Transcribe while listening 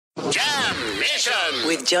Mission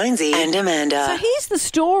with Jonesy and Amanda. So here's the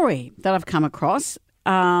story that I've come across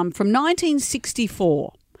from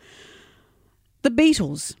 1964. The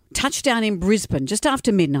Beatles touched down in Brisbane just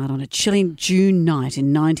after midnight on a chilling June night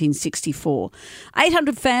in 1964.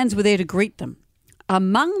 800 fans were there to greet them.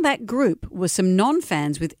 Among that group were some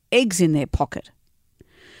non-fans with eggs in their pocket.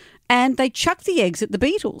 And they chucked the eggs at the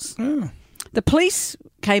Beatles. The police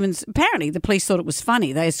came and apparently the police thought it was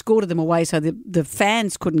funny. They escorted them away so the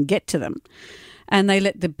fans couldn't get to them, and they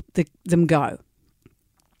let them go.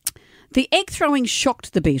 The egg throwing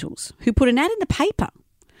shocked the Beatles, who put an ad in the paper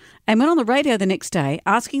and went on the radio the next day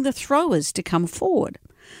asking the throwers to come forward.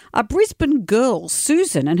 A Brisbane girl,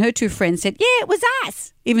 Susan, and her two friends said, "Yeah, it was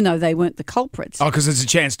us," even though they weren't the culprits. Oh, because it's a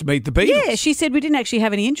chance to meet the Beatles. Yeah, she said we didn't actually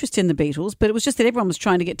have any interest in the Beatles, but it was just that everyone was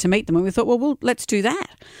trying to get to meet them, and we thought, well, let's do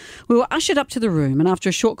that. We were ushered up to the room, and after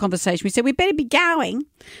a short conversation, we said, "We better be going."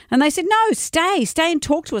 And they said, "No, stay and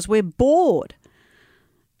talk to us. We're bored."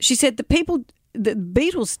 She said the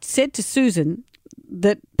Beatles said to Susan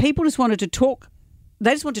that people just wanted to talk.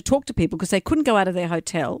 They just wanted to talk to people because they couldn't go out of their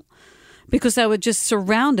hotel because they were just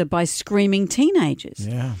surrounded by screaming teenagers.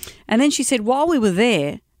 Yeah. And then she said while we were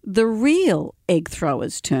there, the real egg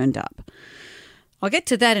throwers turned up. I'll get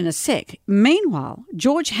to that in a sec. Meanwhile,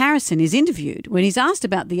 George Harrison is interviewed. When he's asked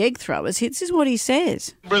about the egg throwers, this is what he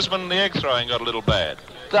says. Brisbane, the egg throwing got a little bad.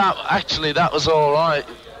 That was all right.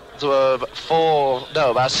 There were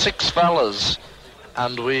about 6 fellas,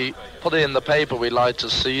 and we put it in the paper we'd like to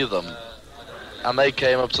see them. And they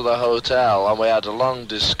came up to the hotel, and we had a long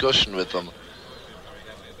discussion with them.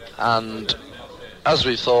 And as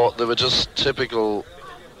we thought, they were just typical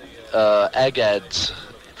eggheads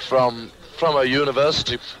from a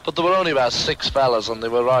university. But there were only about 6 fellas, and they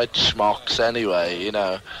were right schmucks anyway, you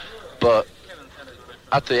know. But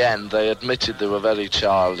at the end, they admitted they were very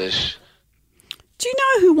childish. Do you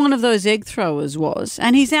know who one of those egg throwers was?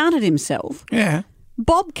 And he's outed himself. Yeah.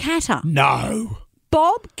 Bob Catter. No.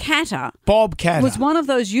 Bob Catter was one of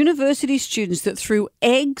those university students that threw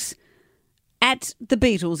eggs at the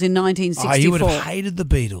Beatles in 1964. Oh, you would have hated the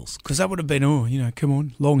Beatles because that would have been, come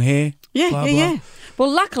on, long hair. Yeah, blah, yeah, blah. yeah. Well,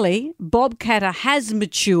 luckily, Bob Catter has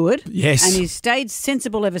matured. Yes. And he's stayed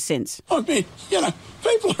sensible ever since. I mean,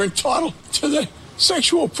 people are entitled to their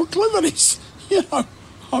sexual proclivities,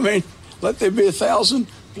 I mean, let there be 1,000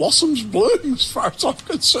 blossoms bloom as far as I'm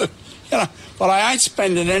concerned, But I ain't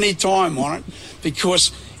spending any time on it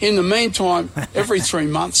because in the meantime, every 3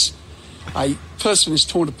 months, a person is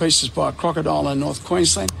torn to pieces by a crocodile in North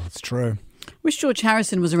Queensland. It's true. Wish George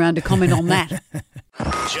Harrison was around to comment on that.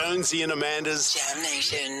 Jonesy and Amanda's Jam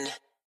Nation.